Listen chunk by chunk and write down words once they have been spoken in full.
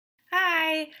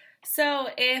So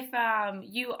if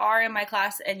you are in my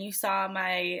class and you saw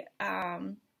my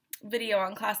video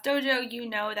on Class Dojo, you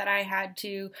know that I had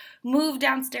to move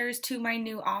downstairs to my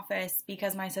new office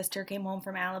because my sister came home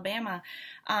from Alabama.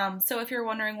 So if you're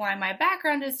wondering why my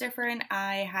background is different,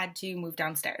 I had to move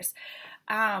downstairs.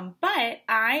 But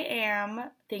I am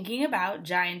thinking about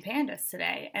giant pandas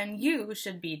today, and you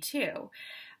should be too.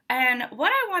 And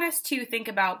what I want us to think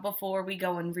about before we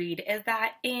go and read is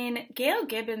that in Gail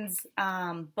Gibbons'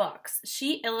 books,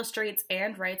 she illustrates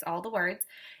and writes all the words.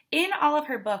 In all of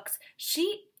her books,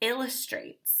 she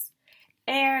illustrates.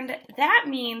 And that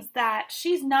means that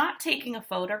she's not taking a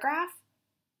photograph,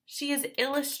 she is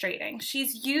illustrating.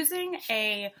 She's using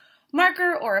a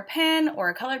marker or a pen or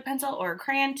a colored pencil or a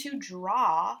crayon to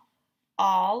draw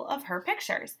all of her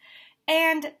pictures.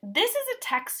 And this is a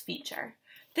text feature.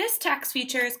 This text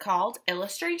feature is called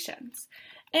illustrations.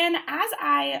 And as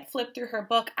I flip through her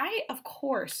book, I, of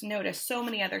course, noticed so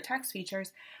many other text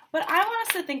features, but I want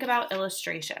us to think about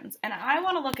illustrations. And I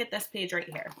want to look at this page right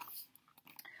here.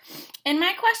 And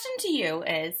my question to you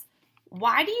is,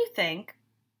 why do you think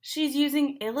she's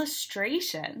using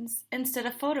illustrations instead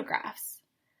of photographs?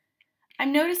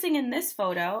 I'm noticing in this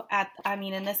photo,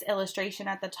 in this illustration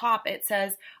at the top, it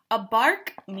says, a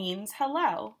bark means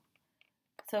hello.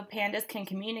 So pandas can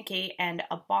communicate, and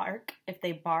a bark, if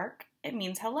they bark, it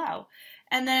means hello.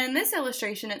 And then in this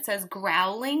illustration, it says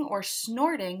growling or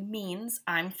snorting means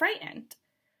I'm frightened.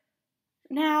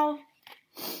 Now,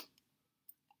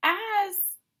 as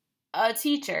a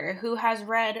teacher who has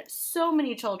read so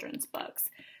many children's books,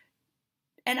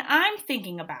 and I'm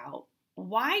thinking about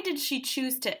why did she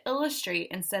choose to illustrate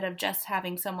instead of just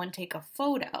having someone take a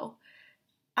photo?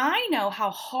 I know how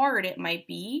hard it might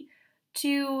be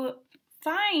to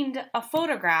find a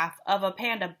photograph of a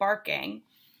panda barking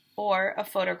or a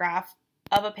photograph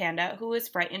of a panda who is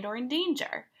frightened or in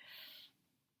danger.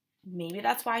 Maybe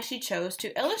that's why she chose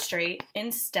to illustrate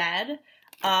instead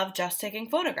of just taking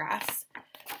photographs.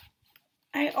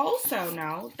 I also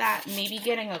know that maybe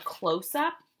getting a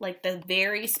close-up, like the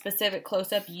very specific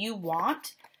close-up you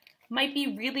want, might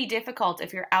be really difficult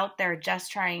if you're out there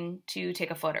just trying to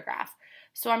take a photograph.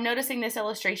 So I'm noticing this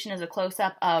illustration is a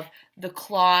close-up of the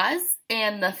claws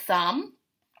and the thumb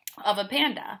of a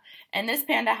panda. And this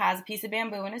panda has a piece of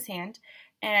bamboo in his hand,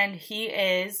 and he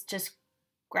is just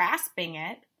grasping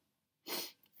it.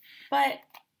 But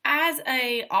as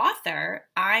an author,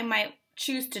 I might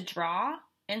choose to draw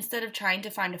instead of trying to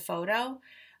find a photo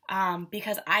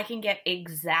because I can get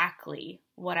exactly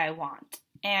what I want.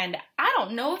 And I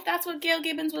don't know if that's what Gail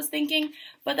Gibbons was thinking,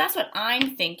 but that's what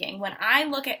I'm thinking. When I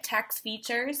look at text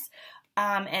features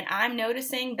and I'm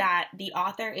noticing that the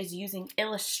author is using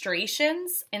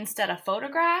illustrations instead of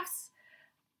photographs,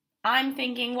 I'm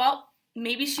thinking, well,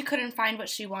 maybe she couldn't find what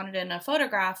she wanted in a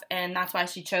photograph, and that's why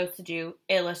she chose to do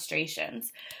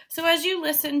illustrations. So as you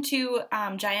listen to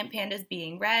Giant Pandas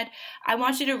being read, I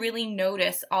want you to really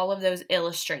notice all of those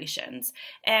illustrations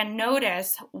and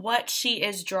notice what she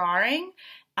is drawing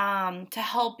to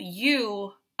help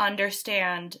you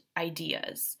understand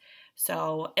ideas.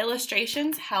 So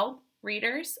illustrations help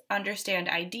readers understand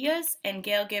ideas, and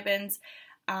Gail Gibbons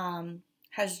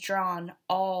has drawn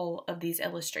all of these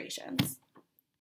illustrations.